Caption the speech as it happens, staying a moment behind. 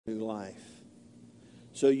life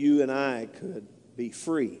so you and I could be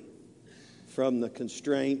free from the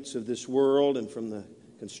constraints of this world and from the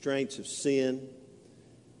constraints of sin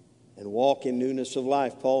and walk in newness of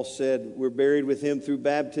life. Paul said we're buried with him through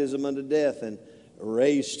baptism unto death and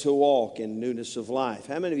raised to walk in newness of life.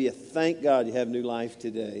 How many of you thank God you have new life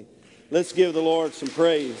today? Let's give the Lord some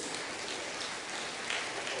praise.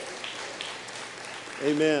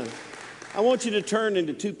 Amen. I want you to turn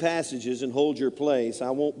into two passages and hold your place.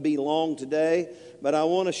 I won't be long today, but I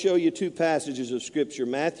want to show you two passages of Scripture.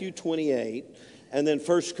 Matthew 28 and then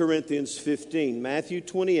 1 Corinthians 15. Matthew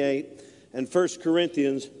 28 and 1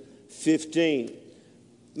 Corinthians 15.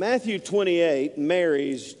 Matthew 28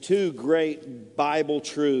 marries two great Bible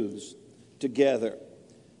truths together.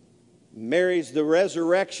 Marries the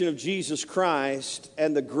resurrection of Jesus Christ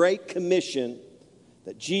and the Great Commission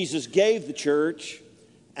that Jesus gave the church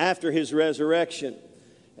after his resurrection.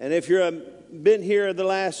 And if you've been here the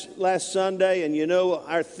last Sunday and you know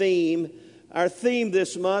our theme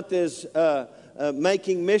this month is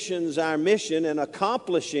making missions our mission and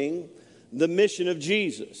accomplishing the mission of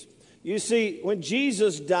Jesus. You see, when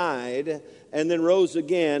Jesus died and then rose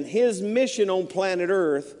again, his mission on planet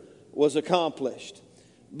Earth was accomplished.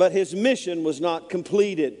 But his mission was not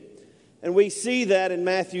completed. And we see that in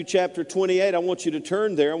Matthew chapter 28. I want you to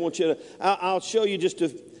turn there. I'll show you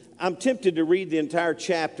I'm tempted to read the entire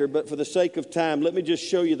chapter, but for the sake of time, let me just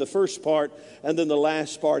show you the first part and then the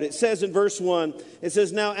last part. It says in verse 1, it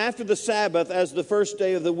says, "Now after the Sabbath, as the first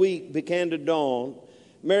day of the week began to dawn,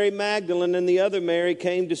 Mary Magdalene and the other Mary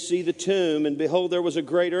came to see the tomb, and behold, there was a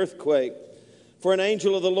great earthquake. For an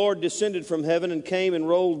angel of the Lord descended from heaven and came and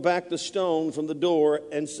rolled back the stone from the door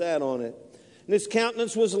and sat on it. And his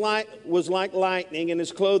countenance was like lightning, and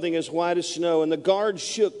his clothing as white as snow. And the guards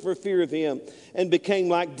shook for fear of him and became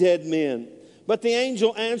like dead men. But the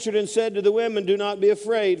angel answered and said to the women, 'Do not be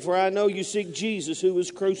afraid, for I know you seek Jesus who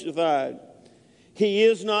was crucified. He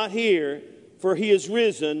is not here, for he is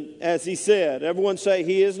risen, as he said.'" Everyone say,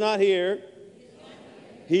 "He is not here.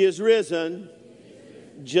 He is risen,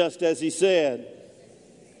 just as he said."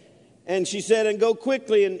 And she said, "And go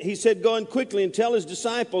quickly." And he said, "Go in quickly and tell his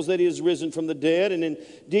disciples that he is risen from the dead. And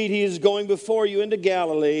indeed he is going before you into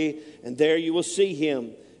Galilee, and there you will see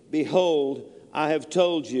him. Behold, I have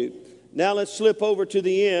told you." Now let's slip over to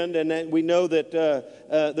the end. And we know that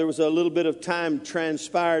there was a little bit of time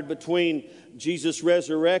transpired between Jesus'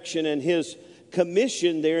 resurrection and his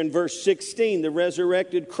commission there in verse 16, the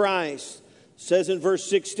resurrected Christ. It says in verse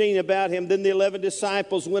 16 about him, "Then the 11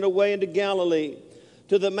 disciples went away into Galilee,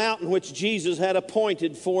 to the mountain which Jesus had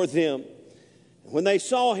appointed for them. When they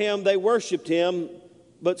saw him, they worshipped him,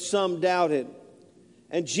 but some doubted.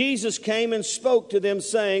 And Jesus came and spoke to them,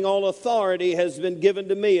 saying, 'All authority has been given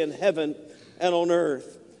to me in heaven and on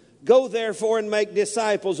earth. Go therefore and make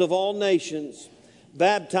disciples of all nations,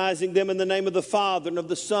 baptizing them in the name of the Father and of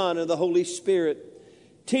the Son and of the Holy Spirit,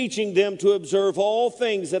 teaching them to observe all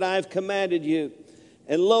things that I have commanded you.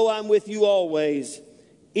 And lo, I'm with you always,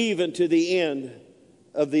 even to the end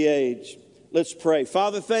of the age.'" Let's pray.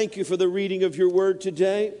 Father, thank you for the reading of your word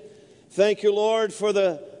today. Thank you, Lord, for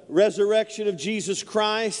the resurrection of Jesus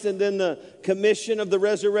Christ and then the commission of the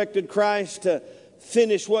resurrected Christ to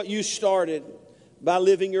finish what you started by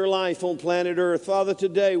living your life on planet Earth. Father,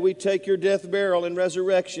 today we take your death, burial, and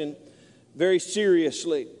resurrection very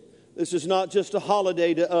seriously. This is not just a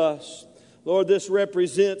holiday to us. Lord, this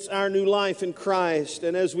represents our new life in Christ.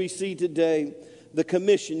 And as we see today, the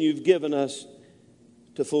commission you've given us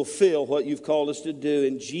to fulfill what you've called us to do.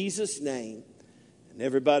 In Jesus' name. And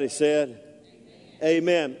everybody said,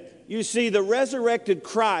 Amen. You see, the resurrected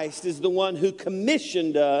Christ is the one who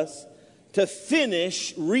commissioned us to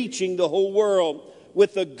finish reaching the whole world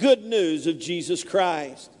with the good news of Jesus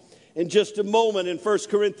Christ. In just a moment in 1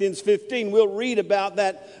 Corinthians 15, we'll read about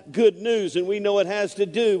that good news, and we know it has to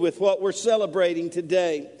do with what we're celebrating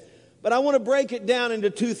today. But I want to break it down into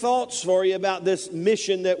two thoughts for you about this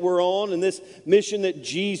mission that we're on and this mission that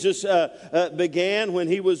Jesus began when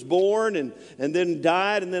he was born and then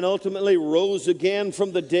died and then ultimately rose again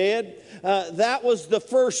from the dead. That was the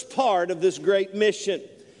first part of this great mission.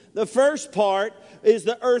 The first part is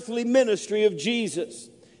the earthly ministry of Jesus,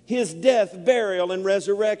 his death, burial, and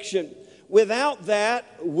resurrection. Without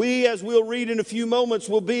that, we, as we'll read in a few moments,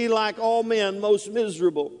 will be like all men, most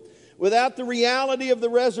miserable. Without the reality of the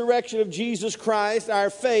resurrection of Jesus Christ, our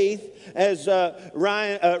faith, as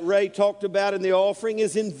Ray talked about in the offering,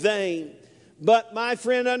 is in vain. But my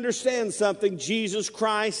friend, understand something. Jesus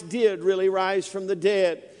Christ did really rise from the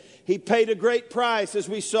dead. He paid a great price, as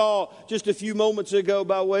we saw just a few moments ago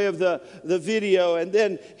by way of the video. And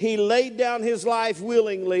then He laid down His life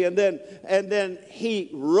willingly. And then He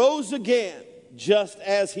rose again, just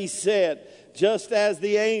as He said, just as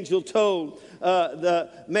the angel told the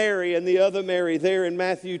Mary and the other Mary there in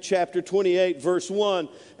Matthew chapter 28, verse 1.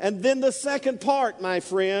 And then the second part, my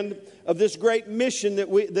friend, of this great mission that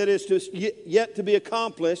is yet to be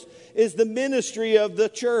accomplished is the ministry of the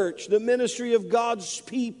church, the ministry of God's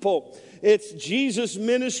people. It's Jesus'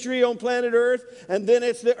 ministry on planet Earth, and then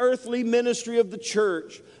it's the earthly ministry of the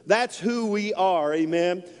church. That's who we are,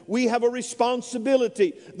 amen. We have a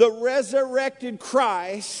responsibility. The resurrected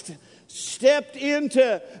Christ stepped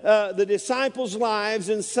into the disciples' lives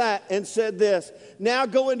and said this, now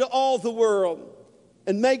go into all the world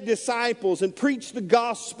and make disciples and preach the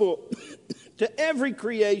gospel to every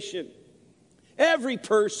creation, every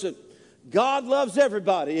person. God loves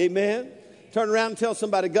everybody, amen. Turn around and tell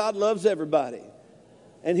somebody, God loves everybody.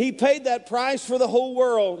 And He paid that price for the whole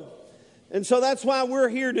world. And so that's why we're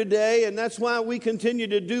here today, and that's why we continue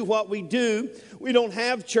to do what we do. We don't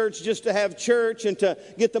have church just to have church and to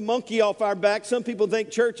get the monkey off our back. Some people think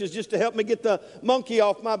church is just to help me get the monkey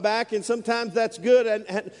off my back, and sometimes that's good.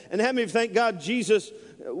 And how many thank God Jesus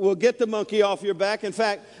will get the monkey off your back? In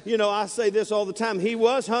fact, I say this all the time. He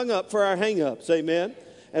was hung up for our hang-ups, amen?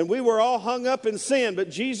 And we were all hung up in sin, but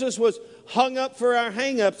Jesus was hung up for our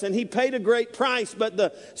hang-ups, and He paid a great price. But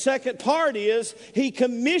the second part is He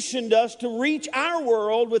commissioned us to reach our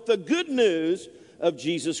world with the good news of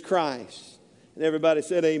Jesus Christ. And everybody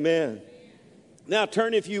said amen. Now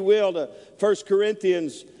turn, if you will, to 1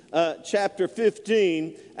 Corinthians chapter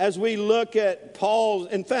 15 as we look at Paul's,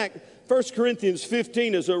 in fact, 1 Corinthians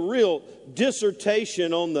 15 is a real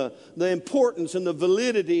dissertation on the importance and the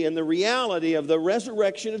validity and the reality of the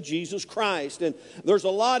resurrection of Jesus Christ. And there's a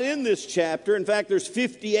lot in this chapter. In fact, there's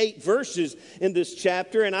 58 verses in this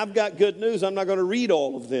chapter, and I've got good news. I'm not going to read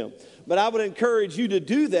all of them. But I would encourage you to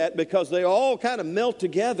do that because they all kind of melt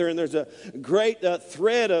together, and there's a great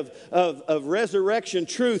thread of resurrection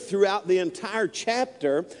truth throughout the entire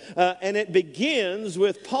chapter. And it begins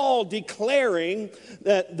with Paul declaring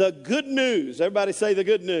that the good news. Everybody say the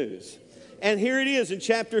good news. And here it is in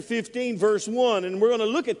chapter 15, verse 1. And we're going to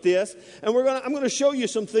look at this, and I'm going to show you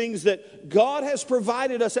some things that God has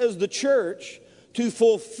provided us as the church to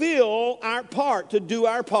fulfill our part, to do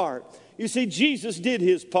our part. You see, Jesus did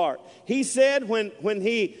His part. He said when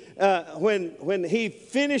He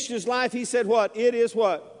finished His life, He said what? It is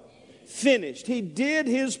what? Finished. He did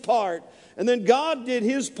His part. And then God did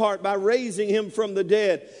His part by raising Him from the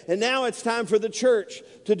dead. And now it's time for the church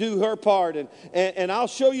to do her part. And I'll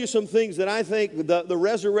show you some things that I think the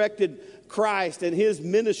resurrected Christ and His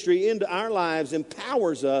ministry into our lives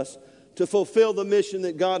empowers us to fulfill the mission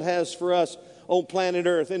that God has for us on planet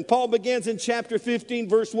Earth. And Paul begins in chapter 15,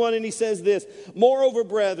 verse 1, and he says this, moreover,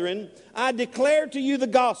 brethren, I declare to you the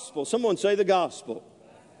gospel. Someone say the gospel.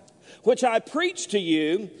 Which I preached to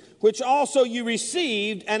you, which also you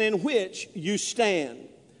received, and in which you stand.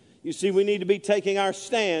 You see, we need to be taking our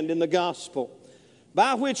stand in the gospel.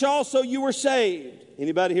 By which also you were saved.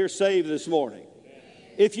 Anybody here saved this morning?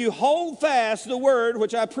 If you hold fast the word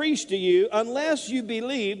which I preached to you, unless you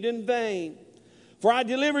believed in vain. For I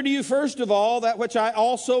delivered to you first of all that which I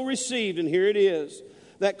also received, and here it is,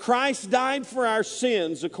 that Christ died for our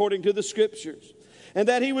sins according to the Scriptures, and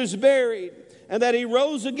that He was buried, and that He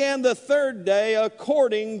rose again the third day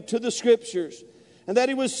according to the Scriptures, and that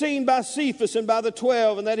He was seen by Cephas and by the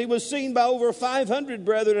 12, and that He was seen by over 500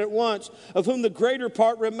 brethren at once, of whom the greater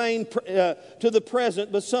part remain to the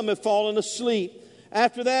present, but some have fallen asleep.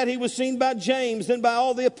 After that, He was seen by James, then by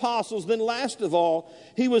all the apostles. Then last of all,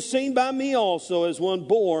 He was seen by me also as one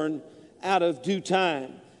born out of due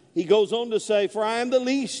time. He goes on to say, for I am the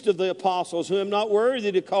least of the apostles, who am not worthy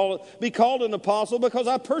to be called an apostle, because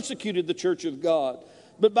I persecuted the church of God.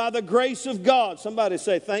 But by the grace of God, somebody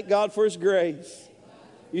say, thank God for His grace.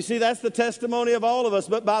 You see, that's the testimony of all of us.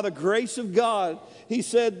 But by the grace of God, he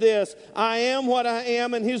said this, I am what I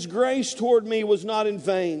am, and his grace toward me was not in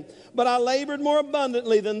vain. But I labored more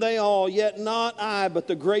abundantly than they all, yet not I, but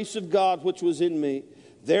the grace of God which was in me.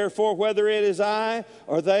 Therefore, whether it is I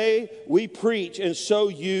or they, we preach, and so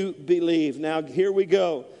you believe. Now, here we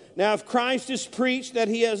go. Now, if Christ is preached that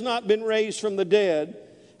he has not been raised from the dead,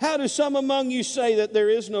 how do some among you say that there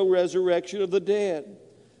is no resurrection of the dead?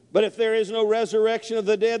 But if there is no resurrection of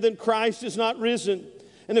the dead, then Christ is not risen.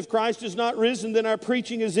 And if Christ is not risen, then our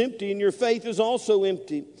preaching is empty, and your faith is also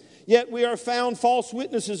empty. Yet we are found false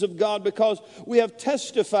witnesses of God, because we have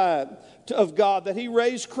testified of God that he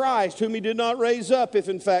raised Christ, whom he did not raise up, if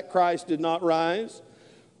in fact Christ did not rise.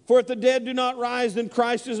 For if the dead do not rise, then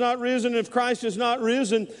Christ is not risen. If Christ is not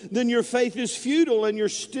risen, then your faith is futile and you're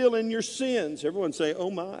still in your sins. Everyone say,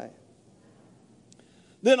 oh my.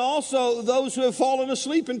 Then also those who have fallen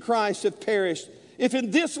asleep in Christ have perished. If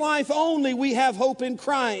in this life only we have hope in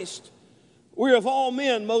Christ, we're of all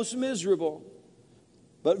men most miserable.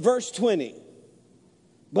 But verse 20,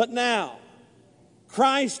 but now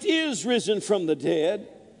Christ is risen from the dead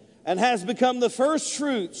and has become the first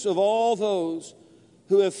fruits of all those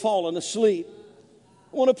who have fallen asleep.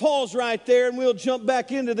 I want to pause right there and we'll jump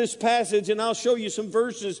back into this passage and I'll show you some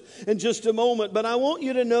verses in just a moment. But I want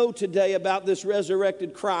you to know today about this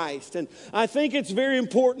resurrected Christ. And I think it's very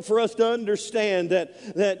important for us to understand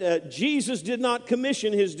that Jesus did not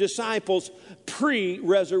commission his disciples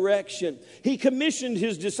pre-resurrection. He commissioned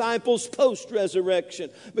his disciples post-resurrection.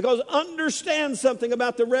 Because understand something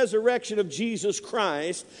about the resurrection of Jesus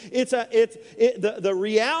Christ. The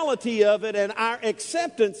reality of it and our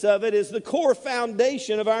acceptance of it is the core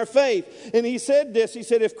foundation of our faith. And he said this, he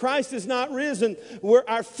said, if Christ is not risen,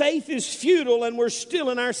 our faith is futile and we're still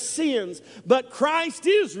in our sins. But Christ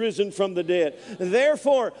is risen from the dead.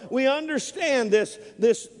 Therefore, we understand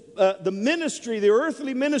the ministry, the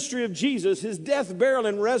earthly ministry of Jesus, his death, burial,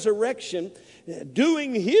 and resurrection,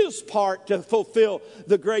 doing his part to fulfill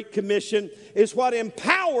the Great Commission is what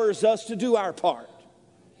empowers us to do our part.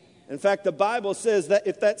 In fact, the Bible says that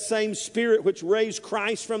if that same Spirit which raised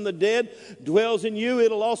Christ from the dead dwells in you,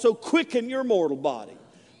 it'll also quicken your mortal body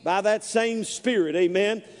by that same Spirit.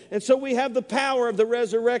 Amen. And so we have the power of the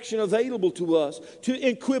resurrection available to us to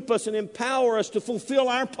equip us and empower us to fulfill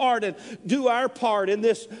our part and do our part in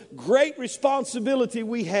this great responsibility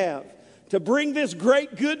we have to bring this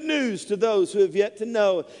great good news to those who have yet to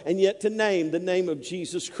know and yet to name the name of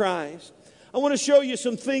Jesus Christ. I want to show you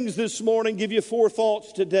some things this morning, give you 4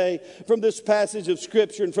 thoughts today from this passage of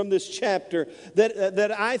Scripture and from this chapter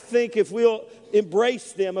that I think if we'll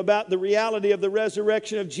embrace them about the reality of the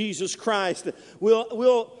resurrection of Jesus Christ,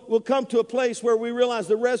 we'll come to a place where we realize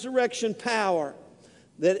the resurrection power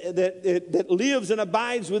that lives and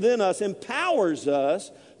abides within us empowers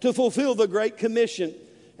us to fulfill the Great Commission.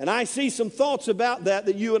 And I see some thoughts about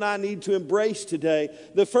that you and I need to embrace today.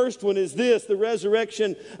 The first one is this: the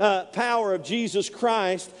resurrection power of Jesus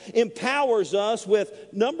Christ empowers us with,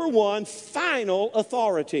 number one, final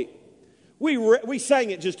authority. We sang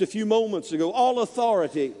it just a few moments ago, all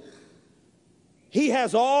authority. He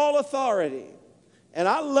has all authority. And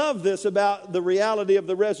I love this about the reality of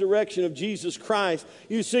the resurrection of Jesus Christ.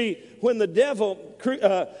 You see, when the devil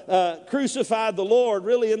crucified the Lord,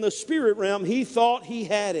 really in the spirit realm, he thought he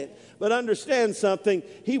had it. But understand something,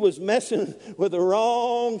 he was messing with the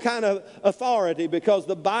wrong kind of authority, because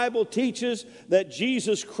the Bible teaches that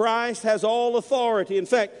Jesus Christ has all authority. In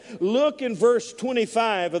fact, look in verse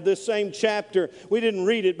 25 of this same chapter. We didn't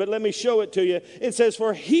read it, but let me show it to you. It says,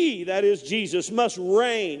 for he, that is Jesus, must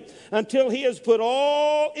reign until he has put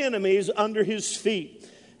all enemies under his feet.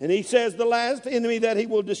 And he says the last enemy that he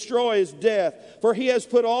will destroy is death, for he has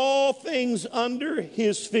put all things under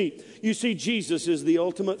his feet. You see, Jesus is the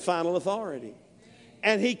ultimate final authority.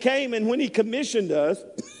 And he came, and when he commissioned us,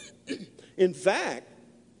 in fact,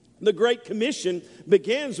 the Great Commission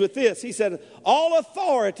begins with this. He said, all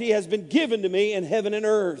authority has been given to me in heaven and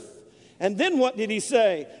earth. And then what did he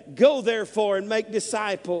say? Go therefore and make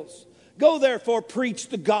disciples. Go therefore, preach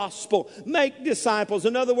the gospel, make disciples.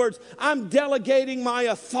 In other words, I'm delegating my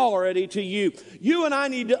authority to you. You and I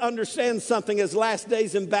need to understand something as last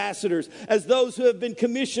days ambassadors, as those who have been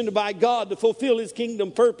commissioned by God to fulfill his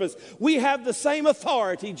kingdom purpose. We have the same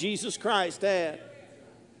authority Jesus Christ had.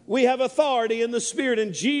 We have authority in the Spirit,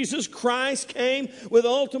 and Jesus Christ came with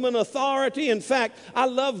ultimate authority. In fact, I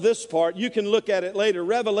love this part. You can look at it later.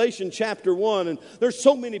 Revelation chapter 1, and there's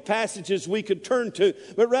so many passages we could turn to.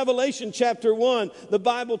 But Revelation chapter 1, the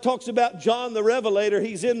Bible talks about John the Revelator.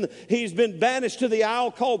 He's been banished to the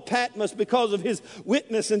isle called Patmos because of his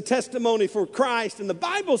witness and testimony for Christ. And the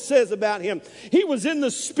Bible says about him, he was in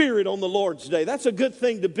the Spirit on the Lord's day. That's a good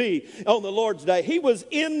thing to be on the Lord's day. He was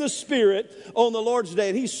in the Spirit on the Lord's day,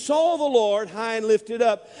 and he saw the Lord high and lifted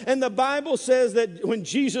up. And the Bible says that when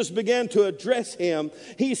Jesus began to address him,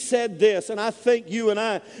 he said this, and I think you and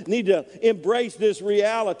I need to embrace this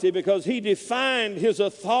reality, because he defined his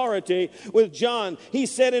authority with John. He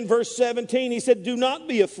said in verse 17, he said, do not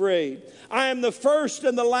be afraid. I am the first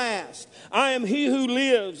and the last. I am he who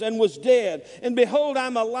lives and was dead. And behold,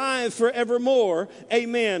 I'm alive forevermore.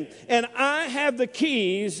 Amen. And I have the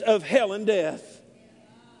keys of hell and death.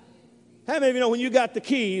 How many of you know when you got the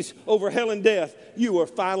keys over hell and death, you are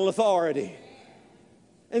final authority?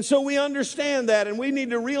 And so we understand that, and we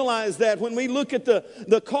need to realize that when we look at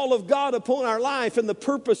the call of God upon our life and the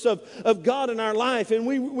purpose of God in our life, and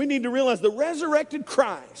we need to realize the resurrected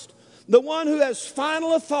Christ, the one who has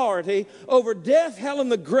final authority over death, hell,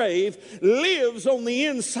 and the grave, lives on the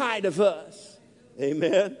inside of us.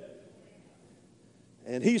 Amen.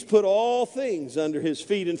 And He's put all things under His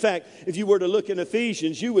feet. In fact, if you were to look in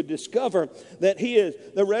Ephesians, you would discover that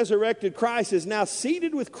the resurrected Christ is now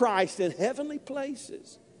seated with Christ in heavenly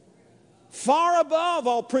places, far above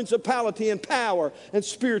all principality and power and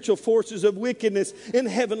spiritual forces of wickedness in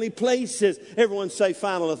heavenly places. Everyone say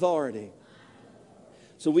final authority.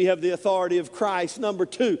 So we have the authority of Christ. Number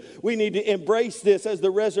two, we need to embrace this as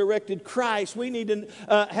the resurrected Christ. We need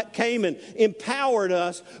to came and empowered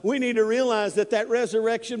us. We need to realize that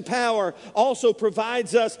resurrection power also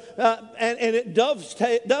provides us, and it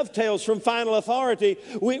dovetails from final authority.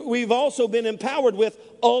 We've also been empowered with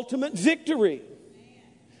ultimate victory.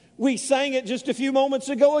 We sang it just a few moments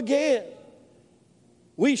ago again.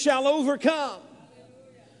 We shall overcome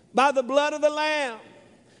by the blood of the Lamb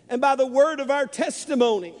and by the word of our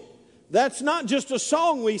testimony. That's not just a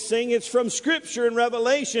song we sing. It's from Scripture in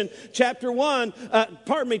Revelation chapter 11,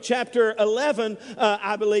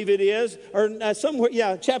 I believe it is. Or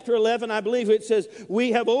somewhere, chapter 11, I believe it says,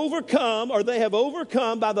 we have overcome, or they have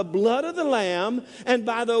overcome by the blood of the Lamb and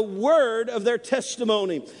by the word of their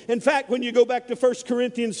testimony. In fact, when you go back to 1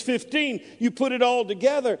 Corinthians 15, you put it all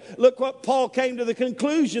together. Look what Paul came to the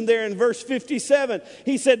conclusion there in verse 57.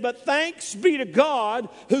 He said, but thanks be to God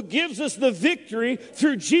who gives us the victory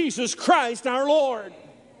through Jesus Christ our Lord.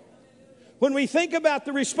 When we think about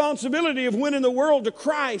the responsibility of winning the world to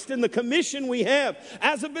Christ and the commission we have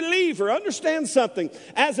as a believer, understand something.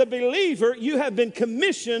 As a believer, you have been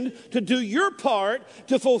commissioned to do your part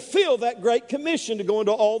to fulfill that great commission to go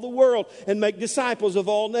into all the world and make disciples of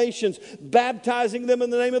all nations, baptizing them in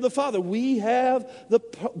the name of the Father. We have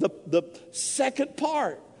the second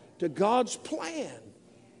part to God's plan,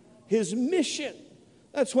 His mission.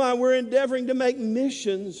 That's why we're endeavoring to make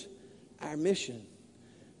missions our mission.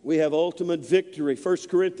 We have ultimate victory. 1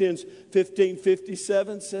 Corinthians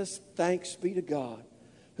 15:57 says, thanks be to God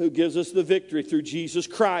who gives us the victory through Jesus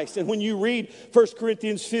Christ. And when you read 1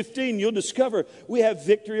 Corinthians 15, you'll discover we have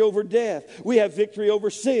victory over death. We have victory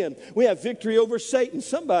over sin. We have victory over Satan.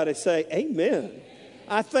 Somebody say, amen.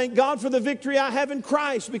 I thank God for the victory I have in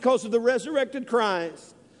Christ because of the resurrected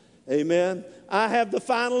Christ. Amen. I have the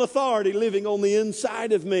final authority living on the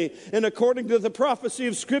inside of me. And according to the prophecy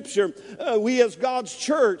of Scripture, we as God's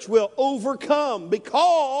church will overcome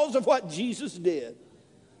because of what Jesus did.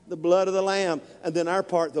 The blood of the Lamb. And then our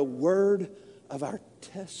part, the word of our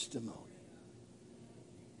testimony,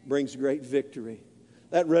 brings great victory.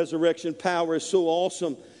 That resurrection power is so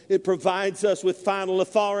awesome. It provides us with final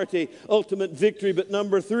authority, ultimate victory. But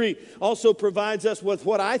number three, also provides us with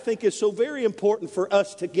what I think is so very important for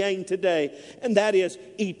us to gain today, and that is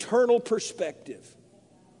eternal perspective.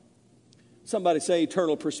 Somebody say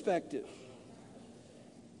eternal perspective.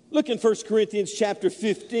 Look in 1 Corinthians chapter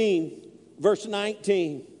 15, verse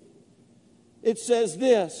 19. It says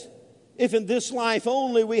this, if in this life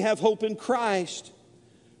only we have hope in Christ,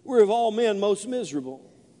 we're of all men most miserable.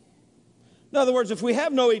 In other words, if we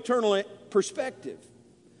have no eternal perspective,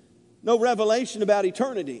 no revelation about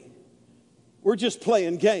eternity, we're just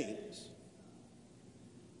playing games.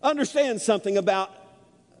 Understand something about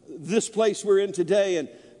this place we're in today and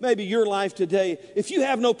maybe your life today. If you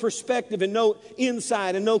have no perspective and no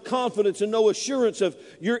insight and no confidence and no assurance of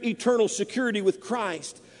your eternal security with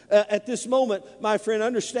Christ, at this moment, my friend,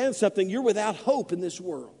 understand something. You're without hope in this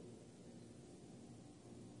world.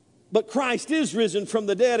 But Christ is risen from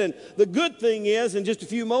the dead. And the good thing is, in just a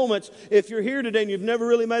few moments, if you're here today and you've never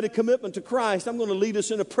really made a commitment to Christ, I'm going to lead us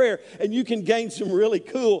in a prayer and you can gain some really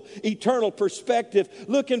cool eternal perspective.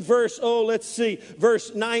 Look in verse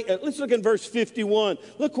 9. Let's look in verse 51.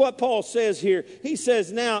 Look what Paul says here. He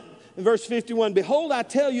says now in verse 51, behold, I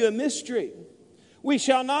tell you a mystery. We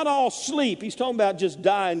shall not all sleep. He's talking about just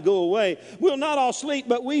die and go away. We'll not all sleep,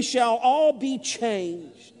 but we shall all be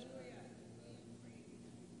changed.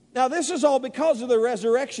 Now, this is all because of the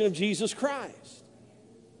resurrection of Jesus Christ.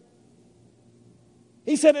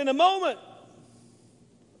 He said, in a moment,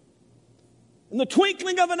 in the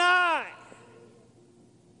twinkling of an eye,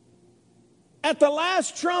 at the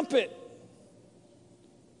last trumpet,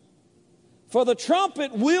 for the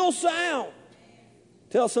trumpet will sound.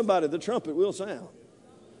 Tell somebody, the trumpet will sound.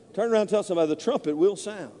 Turn around and tell somebody, the trumpet will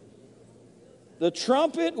sound. The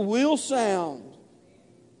trumpet will sound.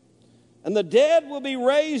 And the dead will be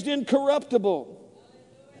raised incorruptible.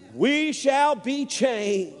 We shall be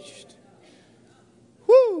changed.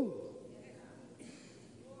 Woo!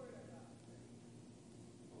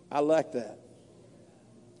 I like that.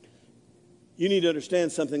 You need to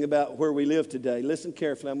understand something about where we live today. Listen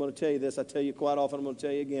carefully. I'm going to tell you this. I tell you quite often. I'm going to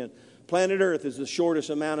tell you again. Planet Earth is the shortest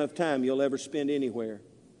amount of time you'll ever spend anywhere.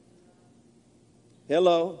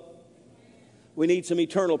 Hello? We need some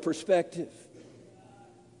eternal perspective.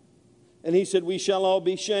 And he said, we shall all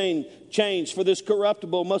be changed, for this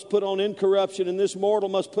corruptible must put on incorruption, and this mortal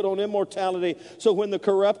must put on immortality. So when the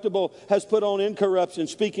corruptible has put on incorruption,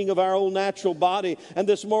 speaking of our old natural body, and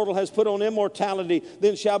this mortal has put on immortality,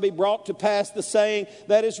 then shall be brought to pass the saying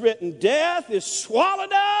that is written, death is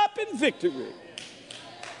swallowed up in victory.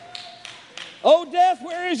 Oh, death,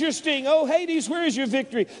 where is your sting? Oh, Hades, where is your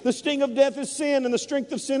victory? The sting of death is sin, and the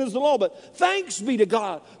strength of sin is the law. But thanks be to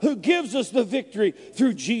God who gives us the victory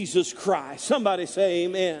through Jesus Christ. Somebody say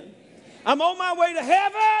amen. I'm on my way to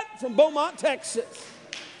heaven from Beaumont, Texas.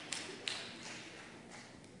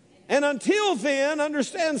 And until then,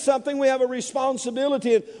 understand something, we have a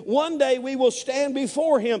responsibility. And one day we will stand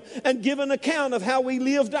before Him and give an account of how we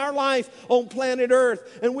lived our life on planet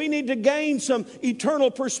Earth. And we need to gain some eternal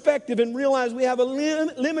perspective and realize we have a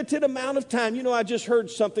limited amount of time. You know, I just heard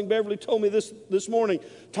something. Beverly told me this morning.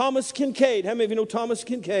 Thomas Kinkade. How many of you know Thomas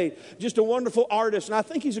Kinkade? Just a wonderful artist. And I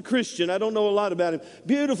think he's a Christian. I don't know a lot about him.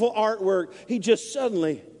 Beautiful artwork. He just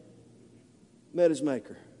suddenly met his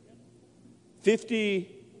Maker.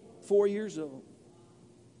 54 years old,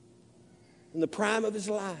 in the prime of his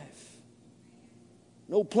life,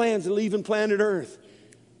 no plans of leaving planet Earth,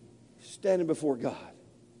 standing before God.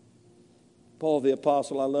 Paul the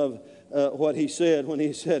Apostle, I love what he said when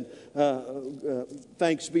he said,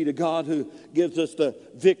 thanks be to God who gives us the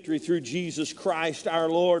victory through Jesus Christ our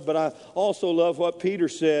Lord. But I also love what Peter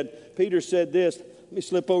said. Peter said this. Let me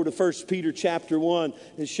slip over to 1 Peter chapter 1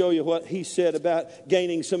 and show you what he said about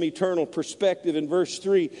gaining some eternal perspective. In verse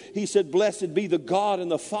 3, he said, blessed be the God and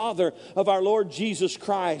the Father of our Lord Jesus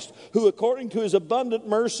Christ, who according to His abundant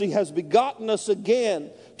mercy has begotten us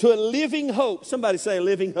again to a living hope. Somebody say a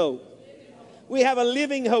living hope. We have a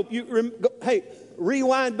living hope. Hey,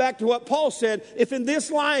 rewind back to what Paul said. If in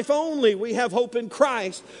this life only we have hope in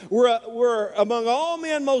Christ, we're among all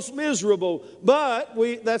men most miserable. But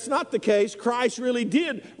that's not the case. Christ really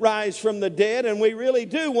did rise from the dead, and we really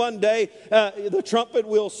do one day, the trumpet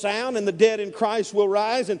will sound and the dead in Christ will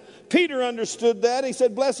rise. And Peter understood that. He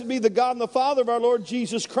said, blessed be the God and the Father of our Lord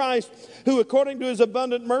Jesus Christ, who according to His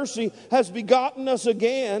abundant mercy has begotten us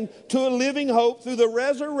again to a living hope through the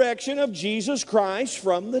resurrection of Jesus Christ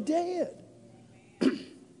from the dead.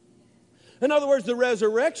 In other words, the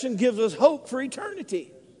resurrection gives us hope for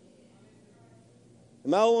eternity.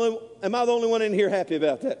 Am I the only one in here happy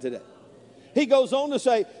about that today? He goes on to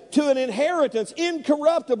say, to an inheritance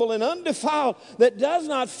incorruptible and undefiled that does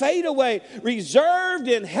not fade away, reserved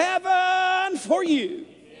in heaven for you.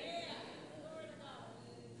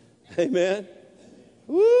 Amen.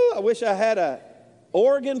 Woo, I wish I had an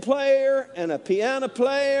organ player and a piano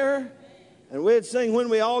player, and we'd sing When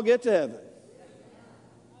We All Get to Heaven.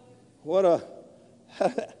 Oh,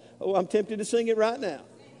 I'm tempted to sing it right now.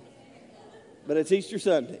 But it's Easter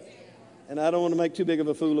Sunday, and I don't want to make too big of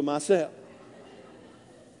a fool of myself.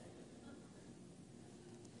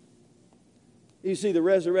 You see, the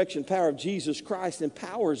resurrection power of Jesus Christ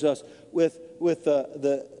empowers us with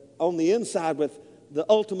on the inside with the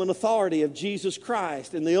ultimate authority of Jesus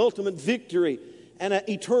Christ and the ultimate victory and an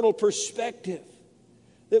eternal perspective.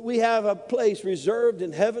 That we have a place reserved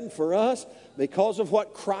in heaven for us because of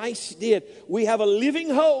what Christ did. We have a living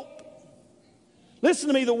hope. Listen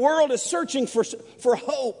to me, the world is searching for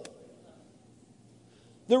hope.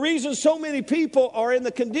 The reason so many people are in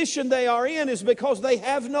the condition they are in is because they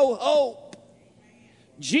have no hope.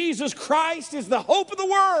 Jesus Christ is the hope of the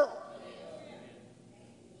world.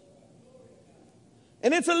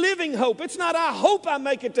 And it's a living hope. It's not, I hope I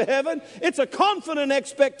make it to heaven. It's a confident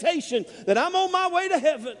expectation that I'm on my way to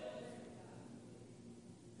heaven.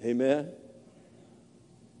 Amen.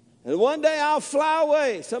 And one day I'll fly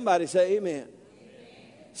away. Somebody say amen.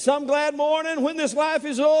 Some glad morning when this life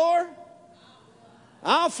is o'er,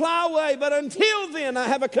 I'll fly away. But until then, I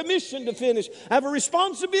have a commission to finish. I have a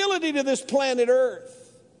responsibility to this planet Earth.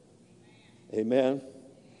 Amen.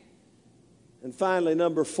 And finally,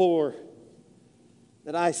 number 4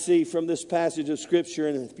 that I see from this passage of Scripture,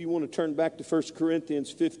 and if you want to turn back to 1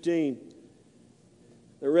 Corinthians 15,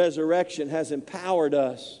 the resurrection has empowered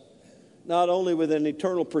us not only with an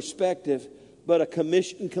eternal perspective, but a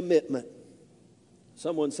commission commitment.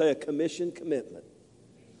 Someone say a commission commitment.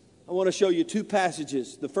 I want to show you 2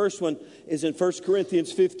 passages. The first one is in 1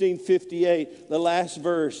 Corinthians 15:58, the last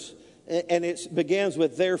verse. And it begins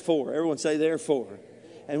with therefore. Everyone say therefore.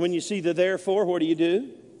 And when you see the therefore, what do?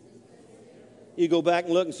 You go back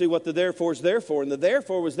and look and see what the therefore is there for. And the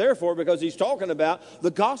therefore was therefore because he's talking about the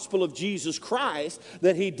gospel of Jesus Christ,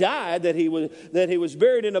 that he died, that he was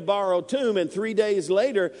buried in a borrowed tomb, and 3 days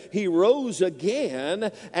later he rose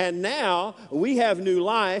again. And now we have new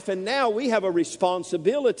life, and now we have a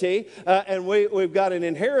responsibility, and we've got an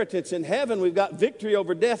inheritance in heaven. We've got victory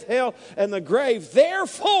over death, hell, and the grave.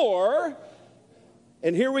 Therefore,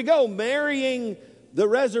 and here we go, marrying the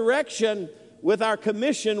resurrection with our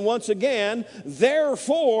commission once again.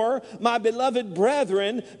 Therefore, my beloved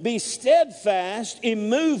brethren, be steadfast,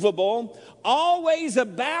 immovable, always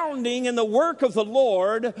abounding in the work of the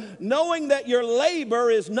Lord, knowing that your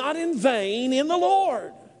labor is not in vain in the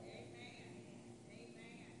Lord.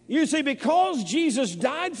 You see, because Jesus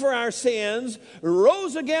died for our sins,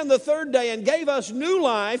 rose again the third day, and gave us new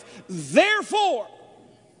life, therefore,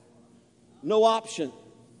 no option.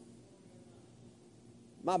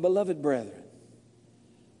 My beloved brethren,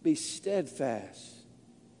 be steadfast,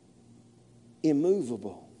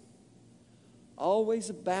 immovable, always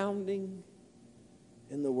abounding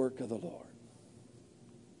in the work of the Lord,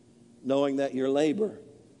 knowing that your labor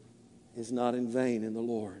is not in vain in the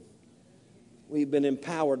Lord. We've been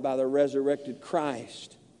empowered by the resurrected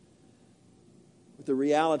Christ with the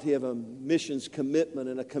reality of a missions commitment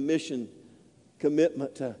and a commission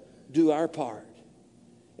commitment to do our part.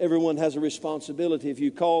 Everyone has a responsibility. If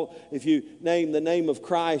you name the name of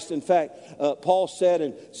Christ. In fact, Paul said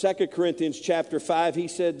in 2 Corinthians chapter 5, he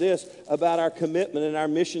said this about our commitment and our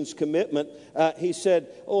missions commitment. He said,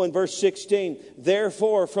 in verse 16,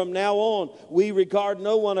 therefore from now on we regard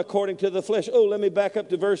no one according to the flesh. Let me back up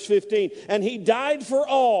to verse 15. And he died for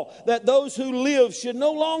all, that those who live should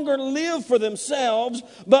no longer live for themselves,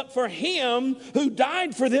 but for him who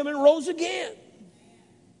died for them and rose again.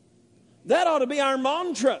 That ought to be our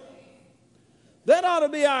mantra. That ought to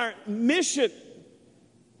be our mission.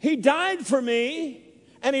 He died for me,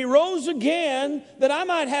 and he rose again that I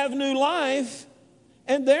might have new life,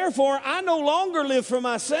 and therefore I no longer live for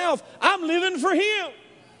myself. I'm living for him.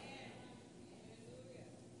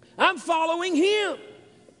 I'm following him.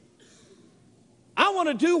 I want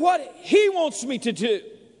to do what he wants me to do.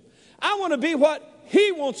 I want to be what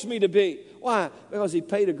he wants me to be. Why? Because he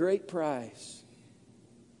paid a great price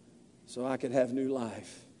so I could have new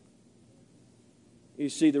life. You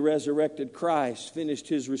see, the resurrected Christ finished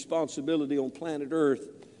his responsibility on planet Earth,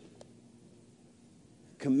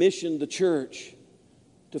 commissioned the church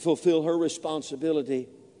to fulfill her responsibility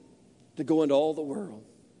to go into all the world,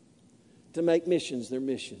 to make missions their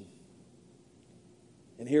mission.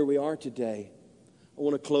 And here we are today. I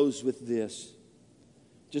want to close with this.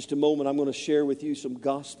 Just a moment, I'm going to share with you some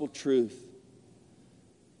gospel truth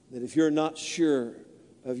that if you're not sure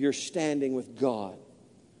of your standing with God,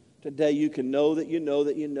 today you can know that you know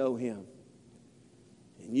that you know him.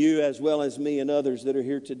 And you, as well as me and others that are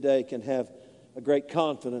here today, can have a great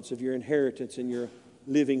confidence of your inheritance and your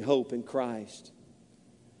living hope in Christ.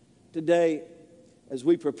 Today, as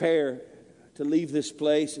we prepare to leave this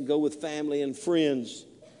place and go with family and friends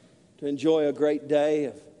to enjoy a great day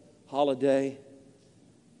of holiday,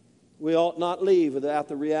 we ought not leave without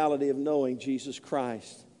the reality of knowing Jesus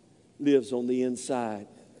Christ lives on the inside.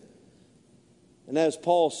 And as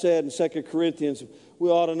Paul said in 2 Corinthians, we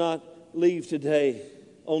ought to not leave today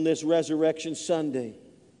on this Resurrection Sunday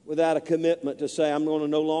without a commitment to say, I'm going to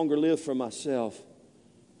no longer live for myself,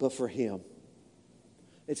 but for him.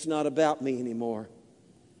 It's not about me anymore.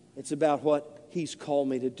 It's about what he's called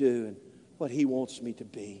me to do and what he wants me to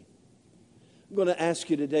be. I'm going to ask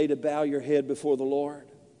you today to bow your head before the Lord.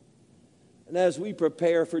 And as we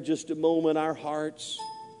prepare for just a moment our hearts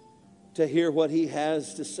to hear what he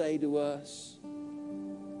has to say to us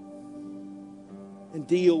and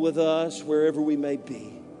deal with us wherever we may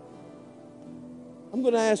be, I'm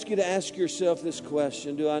going to ask you to ask yourself this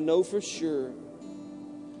question. Do I know for sure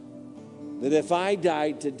that if I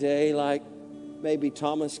died today like maybe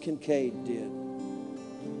Thomas Kincaid did,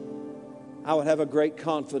 I would have a great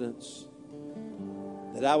confidence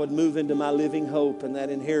that I would move into my living hope and that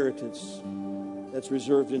inheritance that's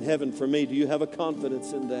reserved in heaven for me? Do you have a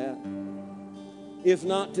confidence in that? If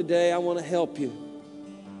not today, I want to help you.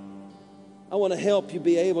 I want to help you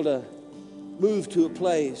be able to move to a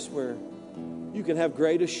place where you can have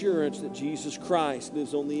great assurance that Jesus Christ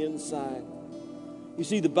lives on the inside. You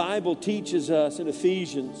see, the Bible teaches us in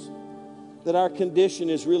Ephesians that our condition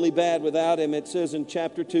is really bad without him. It says in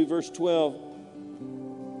chapter 2, verse 12,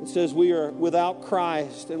 it says we are without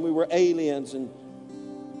Christ and we were aliens and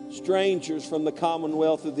strangers from the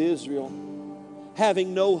commonwealth of Israel,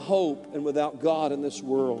 having no hope and without God in this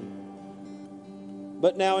world.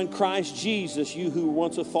 But now in Christ Jesus, you who were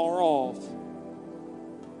once afar off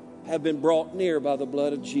have been brought near by the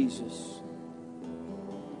blood of Jesus.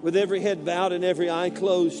 With every head bowed and every eye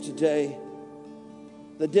closed today,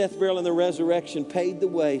 the death, burial, and the resurrection paid the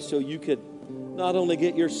way so you could not only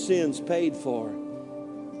get your sins paid for,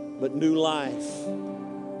 but new life.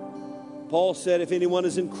 Paul said, if anyone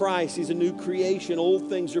is in Christ, he's a new creation. Old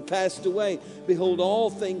things are passed away. Behold, all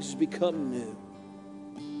things become new.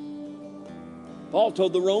 Paul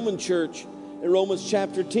told the Roman church in Romans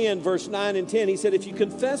chapter 10, verse 9 and 10, he said, if you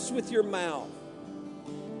confess with your mouth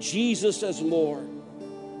Jesus as Lord,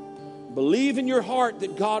 believe in your heart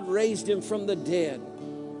that God raised him from the dead,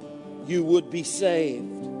 you would be saved.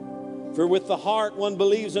 For with the heart one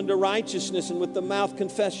believes unto righteousness, and with the mouth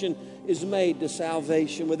confession is made to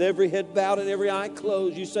salvation. With every head bowed and every eye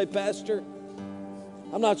closed, you say, Pastor,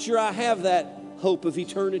 I'm not sure I have that hope of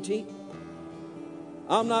eternity.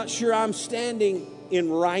 I'm not sure I'm standing in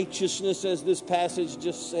righteousness as this passage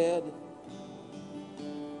just said.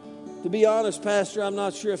 To be honest, Pastor, I'm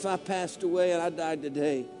not sure if I passed away and I died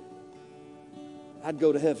today, I'd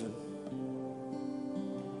go to heaven.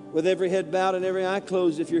 With every head bowed and every eye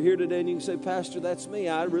closed, if you're here today and you can say, Pastor, that's me.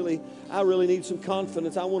 I really need some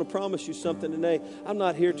confidence. I want to promise you something today. I'm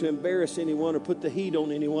not here to embarrass anyone or put the heat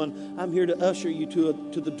on anyone. I'm here to usher you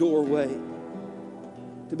to the doorway.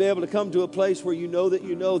 To be able to come to a place where you know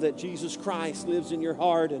that Jesus Christ lives in your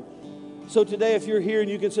heart. And so today, if you're here and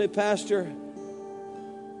you can say, Pastor,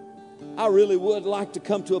 I really would like to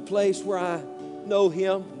come to a place where I know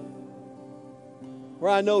Him, where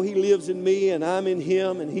I know He lives in me and I'm in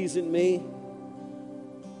Him and He's in me.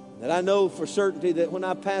 That I know for certainty that when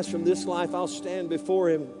I pass from this life, I'll stand before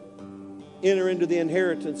Him, enter into the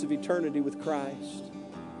inheritance of eternity with Christ.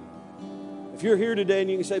 If you're here today and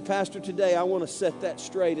you can say, Pastor, today I want to set that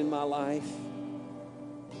straight in my life.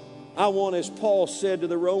 I want, as Paul said to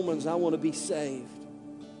the Romans, I want to be saved.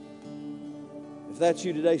 If that's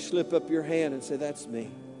you today, slip up your hand and say, that's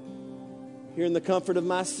me. Here in the comfort of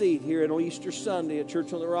my seat, here on Easter Sunday at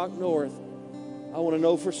Church on the Rock North, I want to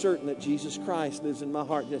know for certain that Jesus Christ lives in my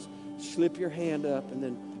heart. Just slip your hand up and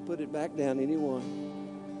then put it back down.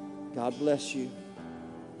 Anyone? God bless you.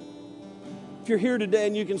 If you're here today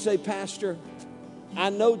and you can say, Pastor,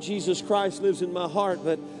 I know Jesus Christ lives in my heart,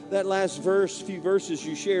 but that last few verses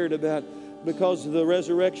you shared about because of the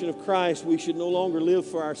resurrection of Christ, we should no longer live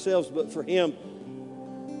for ourselves, but for Him.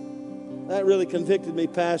 That really convicted me,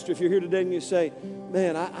 Pastor. If you're here today and you say,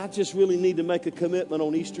 man, I just really need to make a commitment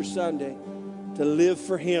on Easter Sunday to live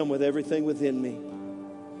for Him with everything within me.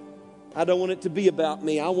 I don't want it to be about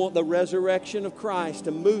me. I want the resurrection of Christ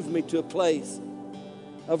to move me to a place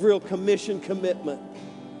of real commitment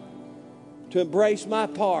to embrace my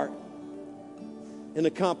part in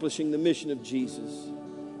accomplishing the mission of Jesus.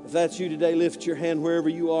 If that's you today, lift your hand wherever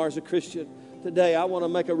you are as a Christian. Today, I want to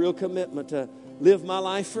make a real commitment to live my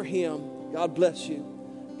life for Him. God bless you.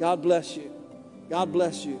 God bless you. God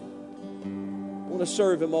bless you. I want to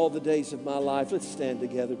serve Him all the days of my life. Let's stand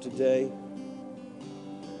together today.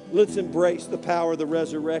 Let's embrace the power of the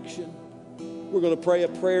resurrection. We're going to pray a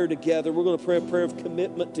prayer together. We're going to pray a prayer of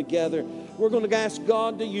commitment together. We're going to ask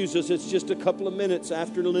God to use us. It's just a couple of minutes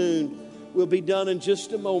after noon. We'll be done in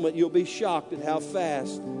just a moment. You'll be shocked at how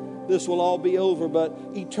fast this will all be over. But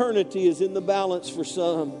eternity is in the balance for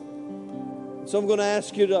some. So I'm going to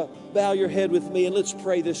ask you to bow your head with me and let's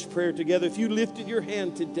pray this prayer together. If you lifted your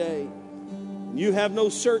hand today, and you have no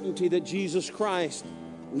certainty that Jesus Christ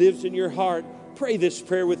lives in your heart, pray this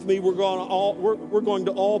prayer with me. We're going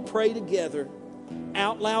to all pray together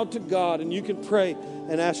out loud to God, and you can pray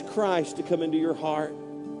and ask Christ to come into your heart.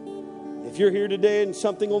 If you're here today and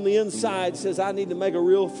something on the inside says, I need to make a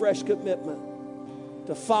real fresh commitment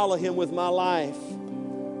to follow Him with my life,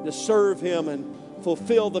 to serve Him and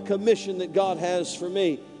fulfill the commission that God has for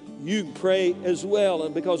me, you can pray as well.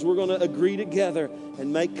 And because we're going to agree together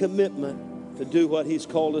and make commitment to do what He's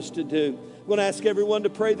called us to do. I'm going to ask everyone to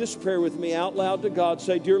pray this prayer with me out loud to God.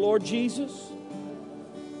 Say, Dear Lord Jesus,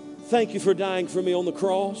 thank You for dying for me on the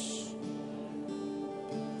cross,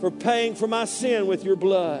 for paying for my sin with Your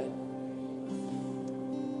blood.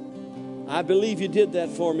 I believe You did that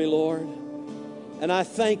for me, Lord, and I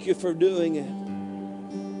thank You for doing it.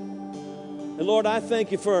 And Lord, I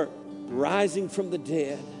thank You for rising from the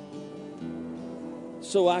dead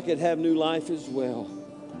so I could have new life as well.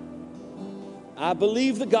 I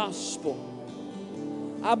believe the gospel.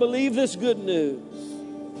 I believe this good news.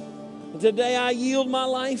 And today I yield my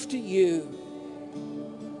life to You.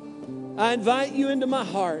 I invite You into my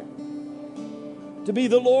heart to be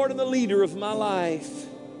the Lord and the leader of my life.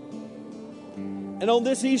 And on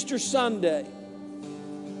this Easter Sunday,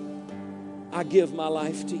 I give my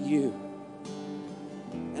life to You.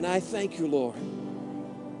 And I thank You, Lord,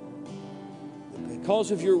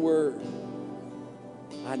 because of your word,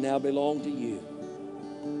 I now belong to you.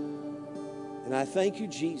 And I thank you,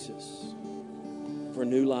 Jesus, for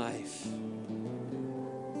new life.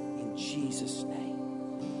 In Jesus' name.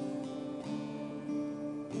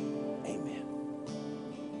 Amen.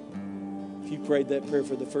 If you prayed that prayer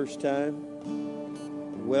for the first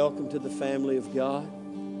time, welcome to the family of God.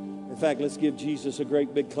 In fact, let's give Jesus a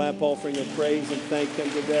great big clap offering of praise and thank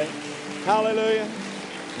Him today. Hallelujah.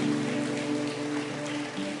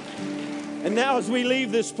 And now as we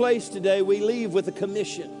leave this place today, we leave with a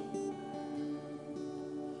commission.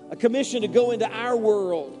 A commission to go into our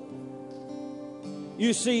world.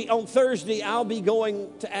 You see, on Thursday, I'll be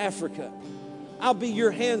going to Africa. I'll be your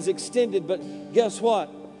hands extended, but guess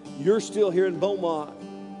what? You're still here in Beaumont.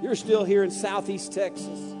 You're still here in Southeast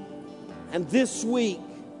Texas. And this week,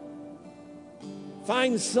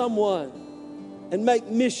 find someone and make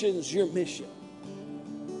missions your mission.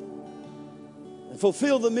 And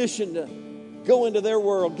fulfill the mission to go into their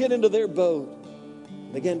world, get into their boat,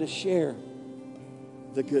 begin to share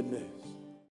the good news.